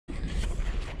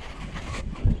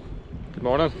Good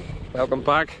morning, welcome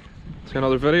back to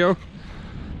another video.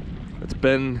 It's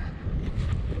been,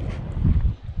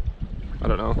 I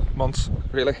don't know, months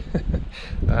really.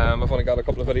 I've only got a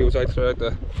couple of videos out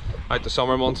throughout the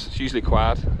summer months. It's usually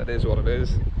quiet, it is what it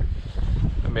is.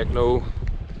 I make no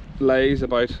lies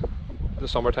about the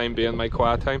summertime being my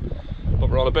quiet time, but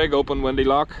we're on a big open windy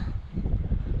loch.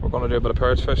 We're going to do a bit of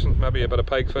perch fishing, maybe a bit of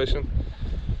pike fishing,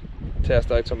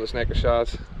 test out some of the snaker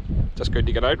shots. Just good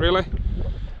to get out really.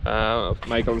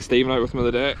 Michael and Stephen out with me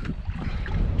today.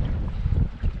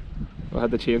 I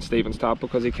had to change Stephen's top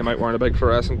because he came out wearing a big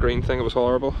fluorescent green thing. It was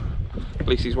horrible. At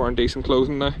least he's wearing decent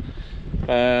clothing now.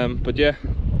 But yeah,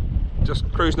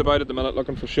 just cruising about at the minute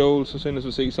looking for shoals. As soon as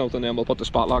we see something, then we'll put the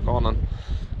spot lock on and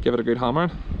give it a good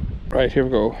hammering. Right, here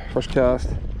we go. First cast.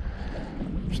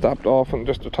 Stopped off on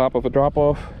just the top of a drop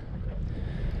off.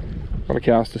 Gonna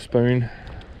cast a spoon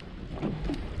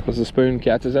because the spoon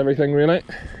catches everything really.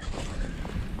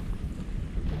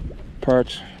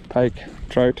 Perch, pike,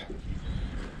 trout,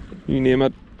 you name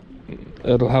it,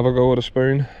 it'll have a go with a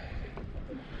spoon.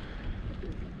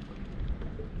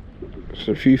 There's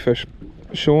a few fish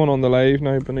showing on the live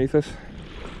now beneath us.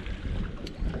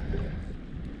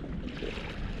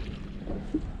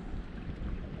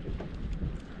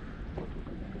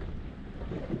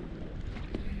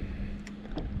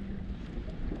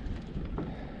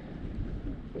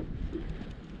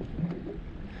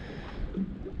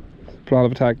 Plan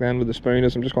of attack then with the spoon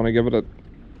is I'm just going to give it a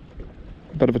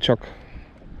bit of a chuck,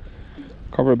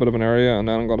 cover a bit of an area, and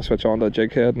then I'm going to switch on to a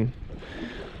jig head and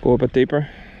go a bit deeper.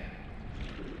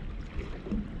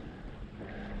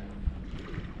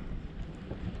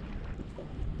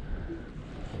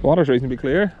 Water's reasonably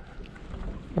clear,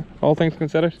 all things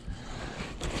considered.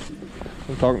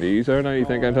 I'm talking to you there now, you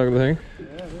think I'm talking to the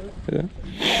thing?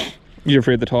 Yeah. You're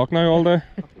afraid to talk now all day?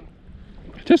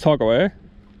 Just talk away.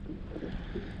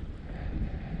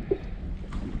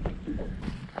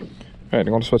 Right, I'm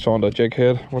going to switch on to a jig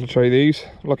head. I'm going to try these.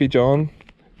 Lucky John,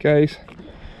 guys.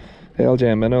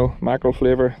 LJ minnow, mackerel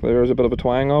flavour. There's a bit of a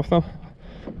twang off them.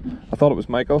 I thought it was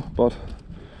Michael, but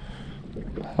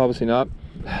obviously not.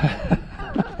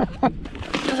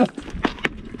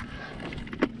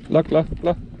 Look.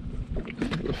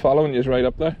 They're following you right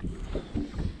up there.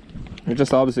 It's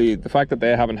just obviously the fact that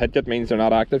they haven't hit yet means they're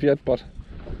not active yet, but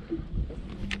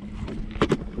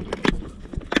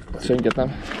I'll soon get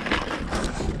them.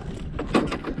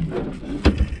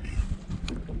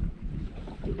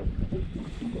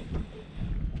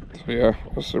 So yeah,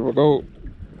 so we'll go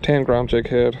 10 gram jig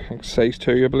head, I think size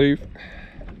 2 I believe.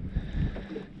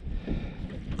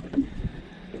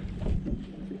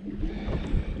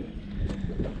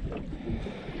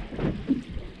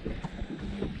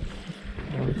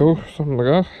 There we go, something like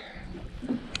that.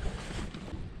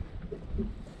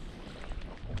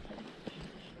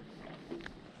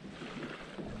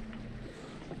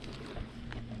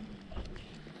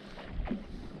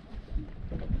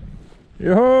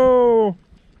 Yo-ho!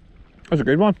 That's a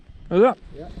good one, is it?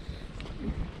 Yeah.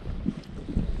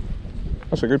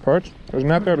 That's a good perch. There's a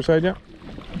net there beside you.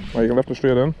 Well, you can lift it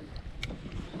straight in.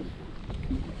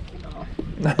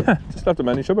 Just lift him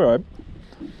in, he should be alright.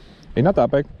 He's not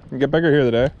that big. You can get bigger here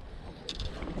today.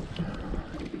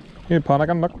 You're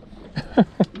panicking, look.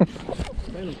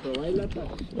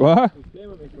 What?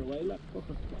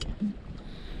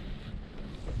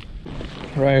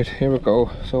 Right, here we go.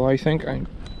 So I think I'm...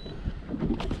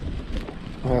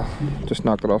 Well, just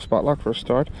knocked it off spot lock for a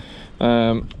start.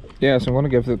 Yeah, so I'm going to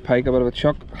give the pike a bit of a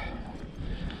chuck.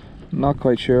 Not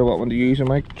quite sure what one to use. I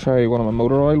might try one of my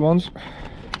motor oil ones.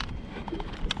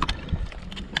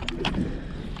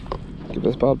 Give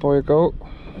this bad boy a go.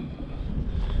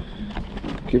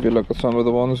 Give you a look at some of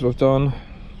the ones we've done.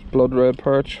 Blood red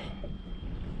perch.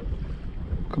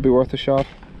 Could be worth a shot.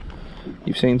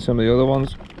 You've seen some of the other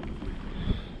ones.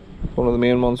 One of the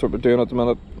main ones that we're doing at the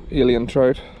minute, alien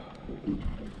trout.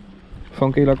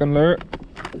 Funky looking lure.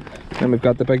 Then we've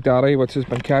got the Big Daddy, which has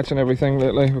been catching everything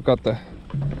lately. We've got the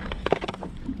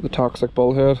toxic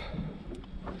bullhead,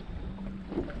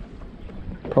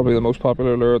 probably the most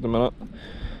popular lure at the minute,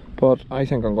 but I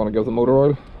think I'm going to give the motor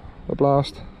oil a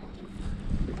blast.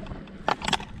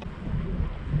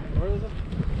 Where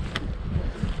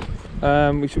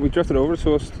is it? We drifted over,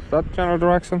 so it's that general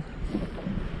direction.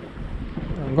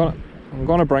 I'm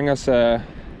gonna bring us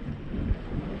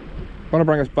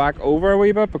back over a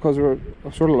wee bit because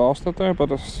I've sort of lost it there,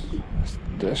 but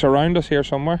it's around us here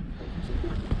somewhere.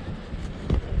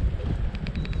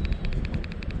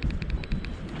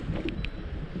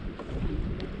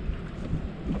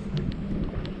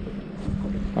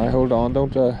 I hold on,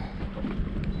 don't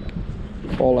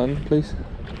fall in, please.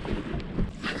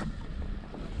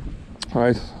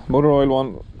 Alright, motor oil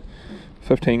one,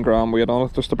 15 gram weight on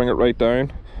it just to bring it right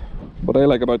down. What I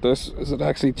like about this is it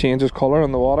actually changes colour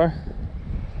in the water.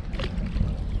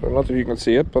 So I'm not sure if you can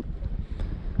see it, but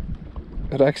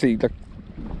it actually like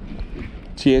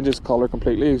changes colour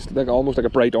completely. It's like almost like a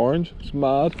bright orange. It's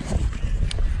mad.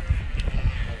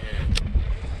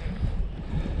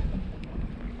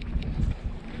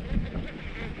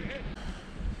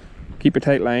 Keep a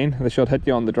tight line, they should hit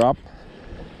you on the drop.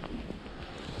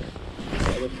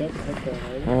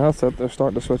 Yeah, that's it, they're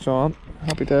starting to switch on.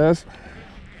 Happy days.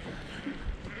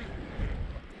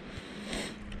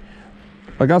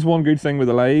 Like that's one good thing with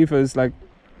the live is like,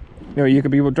 you know, you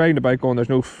could be driving the bike going, there's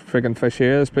no friggin' fish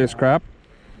here, this place is crap.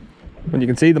 When you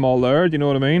can see them all there, do you know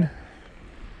what I mean?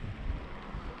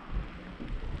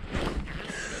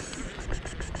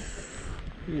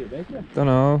 Don't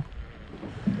know.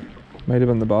 Might have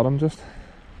been the bottom just.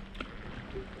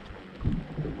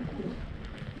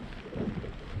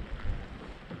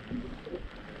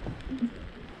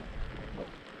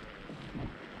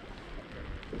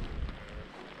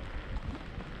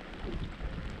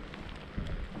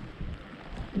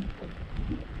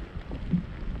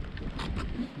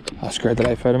 That scared the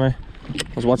life out of me.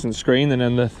 I was watching the screen and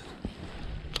then the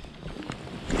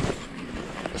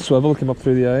swivel came up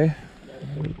through the eye.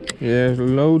 Yeah, there's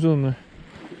loads on there.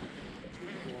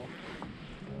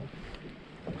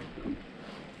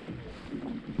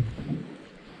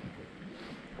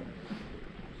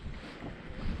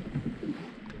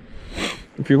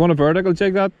 If you're going to vertical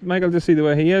jig that, Michael, just see the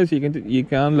way he is, you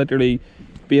can literally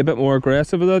be a bit more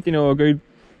aggressive with it, you know, a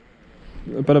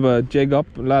bit of a jig up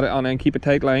and let it, and then keep a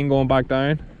tight line going back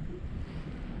down.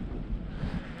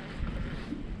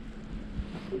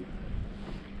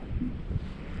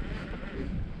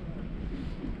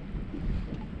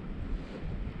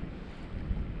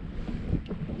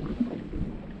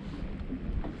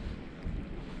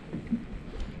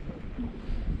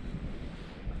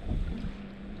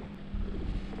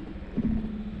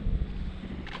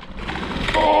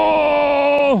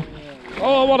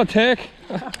 Oh, what a take!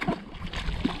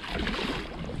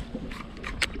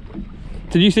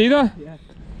 Did you see that? Yeah.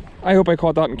 I hope I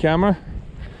caught that in camera.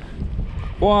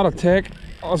 What a take!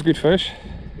 That was a good fish.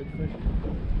 Good fish.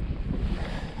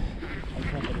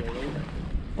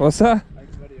 What's that?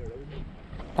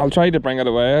 I'll try to bring it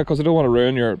away because I don't want to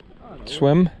ruin your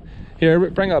swim. Here,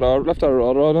 bring that out. Lift that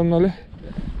rod out in, will you?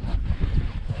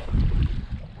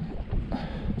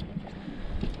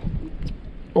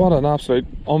 What an absolute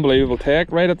unbelievable take,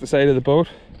 right at the side of the boat.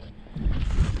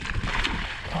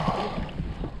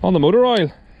 On the motor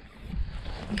oil.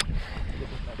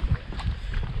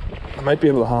 I might be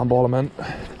able to handball him in.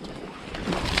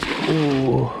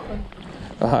 Ooh.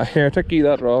 Here, take you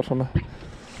that rod from me.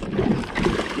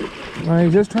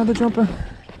 He's just trying to jump in.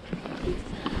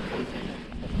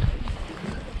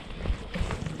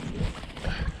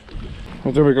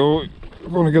 Well, there we go. We're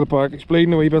going to get it back. It's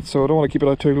bleeding a wee bit, so I don't want to keep it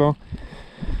out too long.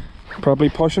 Probably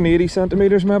pushing 80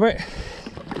 centimetres maybe.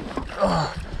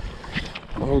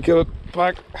 We'll get it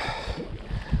back.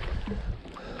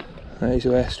 Nice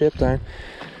away, straight down.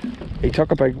 He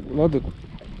took a big, what the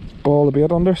ball of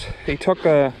bait under. He took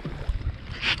a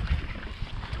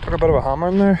bit of a hammer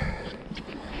in there.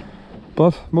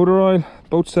 But motor oil,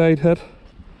 both side hit.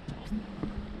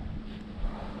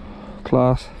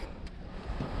 Class.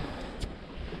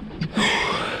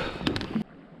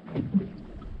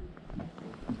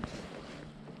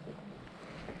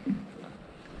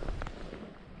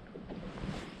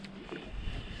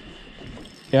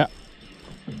 Yeah.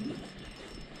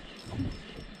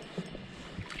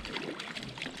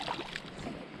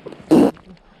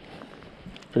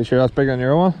 Pretty sure that's bigger than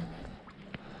your one.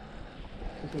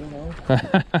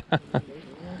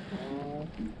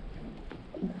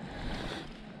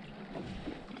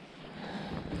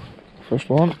 First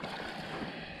one.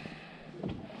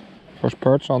 First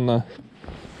perch on the...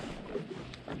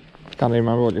 Can't even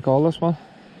remember what you call this one.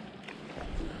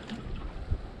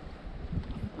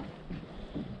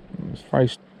 It's a very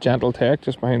gentle take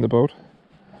just behind the boat.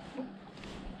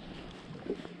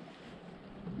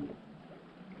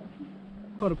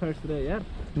 Caught a perch today, yeah?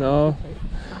 No.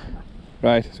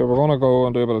 Right, so we're going to go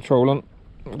and do a bit of trolling.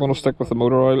 We're going to stick with the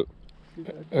motor oil.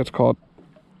 It's caught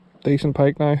decent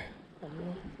pike now.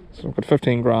 So we've got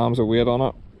 15 grams of weight on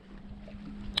it.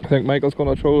 I think Michael's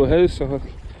going to troll his, so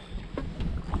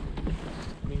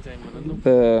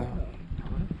the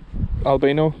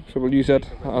albino, so we'll use it,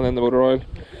 and then the motor oil.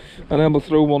 And then we'll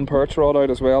throw one perch rod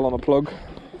out as well on a plug.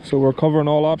 So we're covering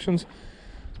all options.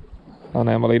 And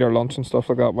then we'll eat our lunch and stuff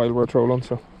like that while we're trolling,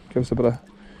 so gives us a bit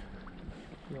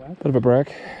of a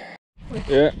break.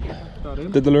 Yeah.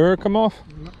 Did the lure come off?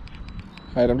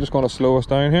 Right, I'm just going to slow us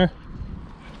down here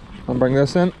and bring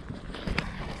this in.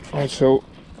 Right, so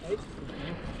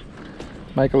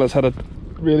Michael has had a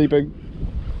really big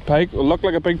pike. It looked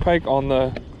like a big pike on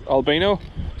the albino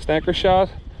snaker shot.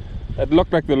 It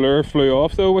looked like the lure flew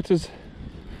off though, which is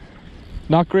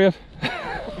not great.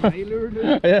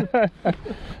 Yeah.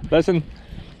 Listen,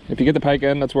 if you get the pike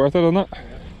in, that's worth it, isn't it?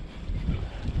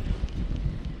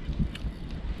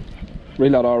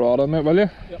 Reel that our rod in it, will you?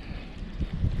 Yep.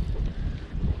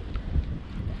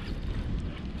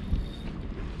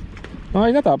 No,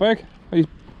 he's not that big.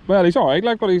 He's alright,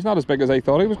 like, but he's not as big as I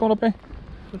thought he was going to be.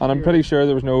 And I'm pretty sure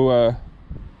there was no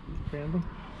Random.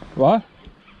 what?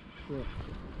 Yeah.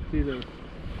 It's either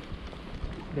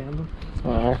random.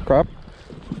 Crap.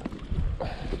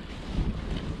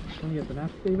 Can you get the net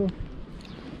stable?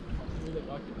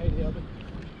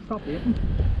 Stop eating.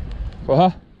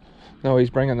 What? No, he's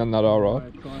bringing in that our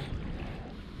rod.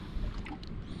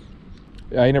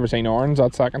 Yeah, I never seen orange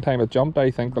that second time it jumped. I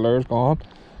think the lure's gone.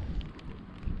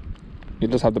 You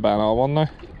just have the banal one now.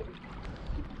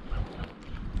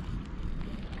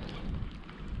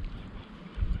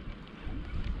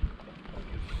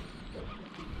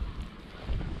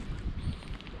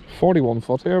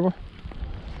 $41 here, but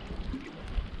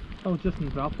Oh, just in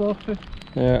drop off.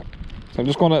 yeah. So I'm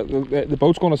just gonna, the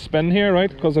boat's gonna spin here, right?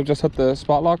 Because I've just hit the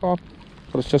spot lock on.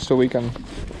 But it's just so we can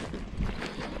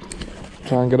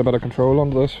try and get a bit of control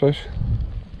onto this fish.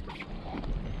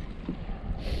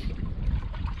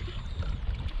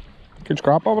 Good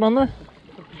scrap of it in there.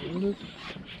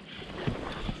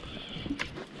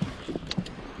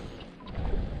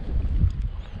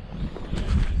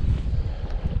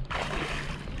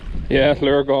 Yeah,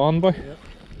 lure gone, boy. Yep.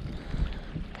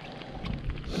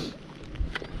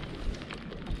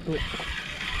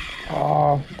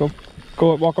 Oh, don't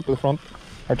go, walk up to the front.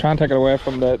 Or try and take it away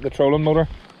from the trolling motor.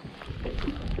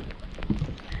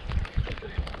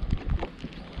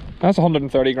 That's a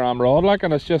 130 gram rod, like,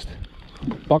 and it's just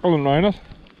buckling around it.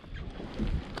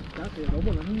 That's a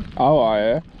double, isn't it? Oh,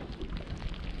 yeah.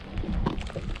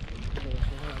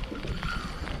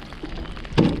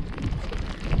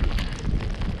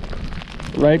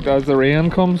 Right as the rain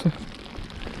comes.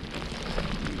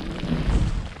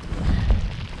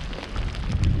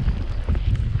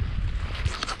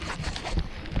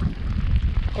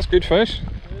 That's good fish.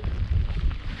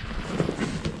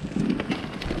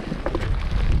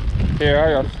 Here,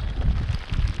 I got it.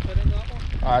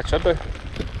 Ah, it should be.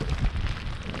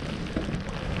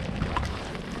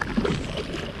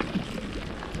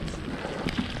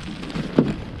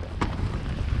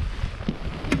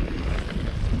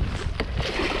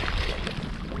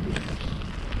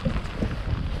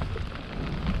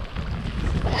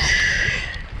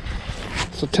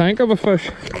 It's a tank of a fish.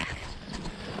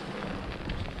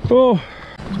 Oh,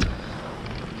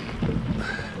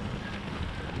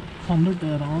 100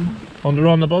 dead on. under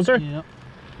on the buzzer. Yeah.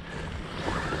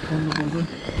 On the buzzer.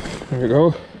 There we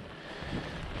go.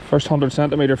 First 100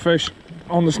 centimetre fish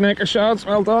on the snaker shots.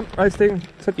 Well done. Right, Stephen,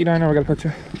 sit you down and we'll get a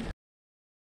picture.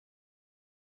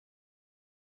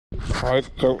 Alright,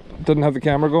 so didn't have the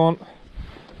camera going.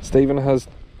 Stephen has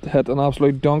hit an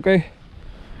absolute donkey.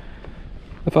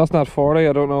 If that's not 40,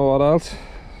 I don't know what else.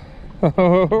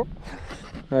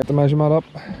 Right, the measurement up.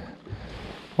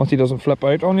 Once he doesn't flip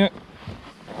out on you.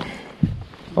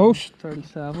 Oh,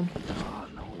 37. Oh,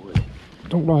 no way.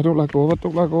 don't let go of it,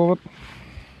 don't let go of it.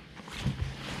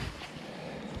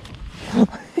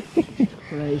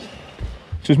 Right.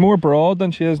 She's more broad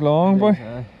than she is long, boy.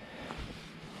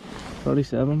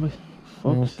 37, boy.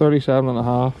 Yeah, 37 and a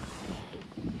half.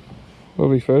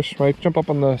 Lovely fish. Right, jump up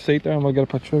on the seat there and we'll get a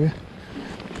picture of you.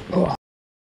 Oh.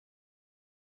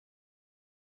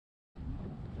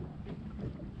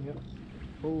 Yep.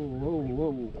 Whoa,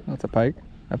 whoa. That's a pike.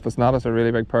 If it's not, it's a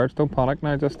really big perch. Don't panic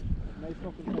now, just. Nice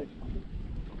fucking fish.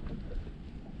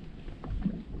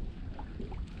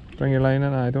 Bring your line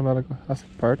in. I don't let it go. That's a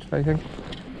perch, I think.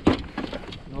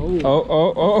 No.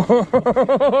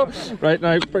 Oh. Right,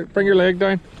 now bring your leg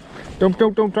down. Don't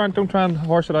try and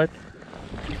horse it out.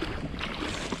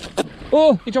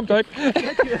 Oh, he jumped out. I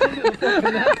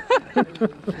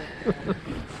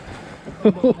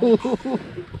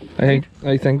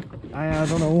think I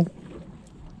don't know.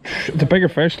 it's a bigger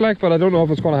fish, like, but I don't know if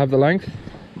it's going to have the length.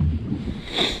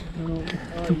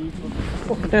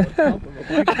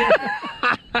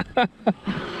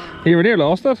 You were near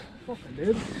lost it. Fucking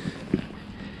did.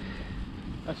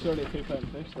 That's surely a 2 pound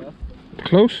fish, that.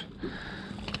 Close.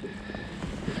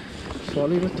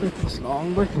 Solid with it. It's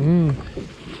long, boy.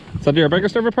 Is that your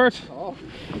biggest ever perch? Oh,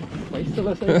 twice till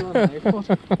I say on knife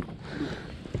foot.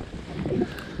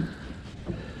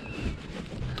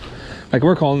 Like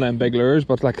we're calling them big lures,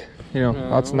 but like, you know,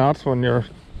 that's not when you're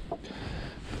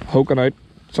hoking out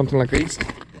something like these.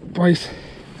 Boys.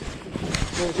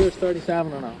 So here's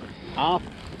 37 or no? Half?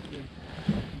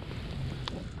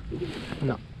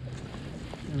 No.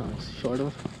 No, he's short of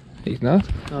it. He's not?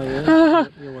 Oh yeah.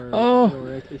 You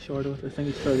were actually short of it. I think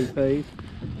he's 35,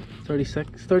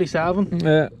 36, 37.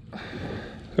 Yeah.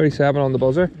 37 on the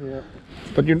buzzer. Yeah.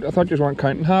 But I thought you weren't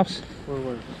counting halves.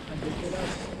 Where?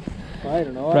 I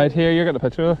don't know. Right here, you got the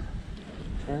picture of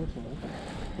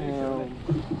Um,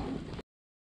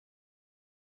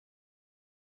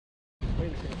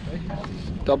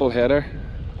 double header.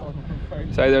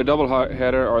 It's either a double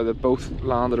header or they both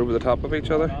landed over the top of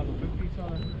each other.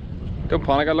 Don't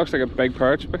panic, it looks like a big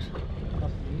perch, but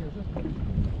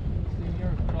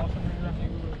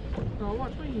no,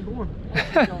 watch where you going.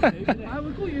 I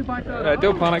will go you back there.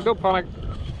 don't panic, don't panic.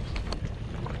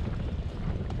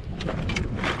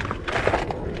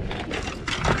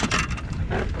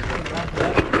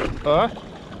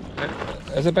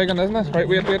 Is it big one, isn't it? Right,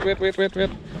 wait.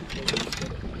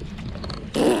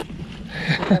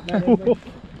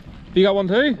 You got one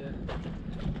too?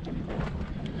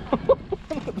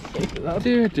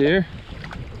 Yeah. Dear.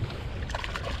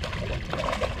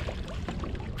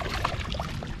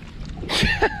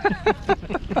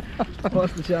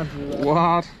 What's the chances of that?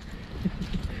 What?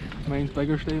 Mine's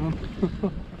bigger, Stephen.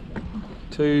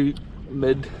 2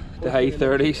 mid to high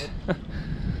 30s.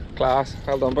 Class,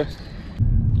 well done boys.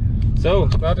 So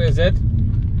that is it.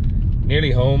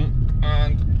 Nearly home,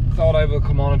 and thought I would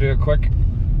come on and do a quick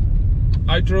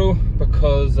outro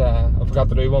because I forgot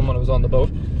to do one when I was on the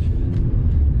boat.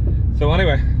 So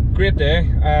anyway, great day.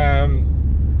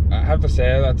 I have to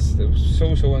say it was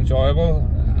so enjoyable,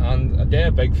 and a day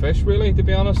of big fish really, to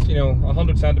be honest. You know,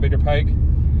 100 centimeter pike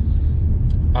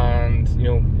and, you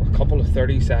know, a couple of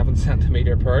 37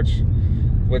 centimeter perch,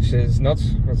 which is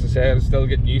nuts. As I said, I'm still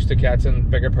getting used to catching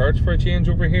bigger perch for a change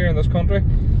over here in this country.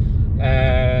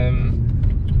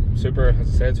 Super,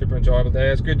 as I said, super enjoyable day.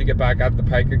 It's good to get back at the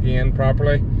pike again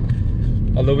properly.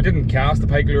 Although we didn't cast the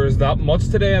pike lures that much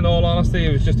today, in all honesty,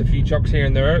 it was just a few chucks here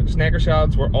and there. Snaker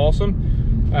shads were awesome.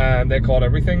 They caught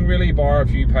everything really, bar a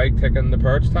few pike taking the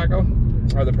perch tackle,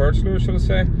 or the perch lures should I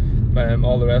say.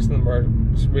 All the rest of them were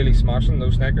really smashing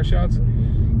those snaker shads.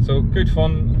 So good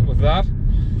fun with that.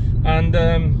 And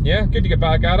yeah, good to get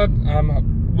back at it.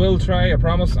 We'll try, I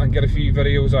promise, and get a few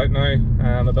videos out now,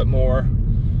 a bit more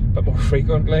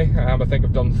frequently. I think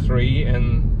I've done 3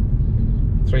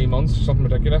 in 3 months, something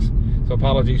ridiculous. So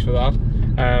apologies for that.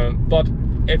 But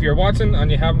if you're watching and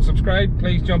you haven't subscribed,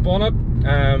 please jump on it.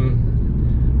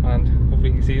 And hopefully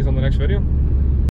you can see us on the next video.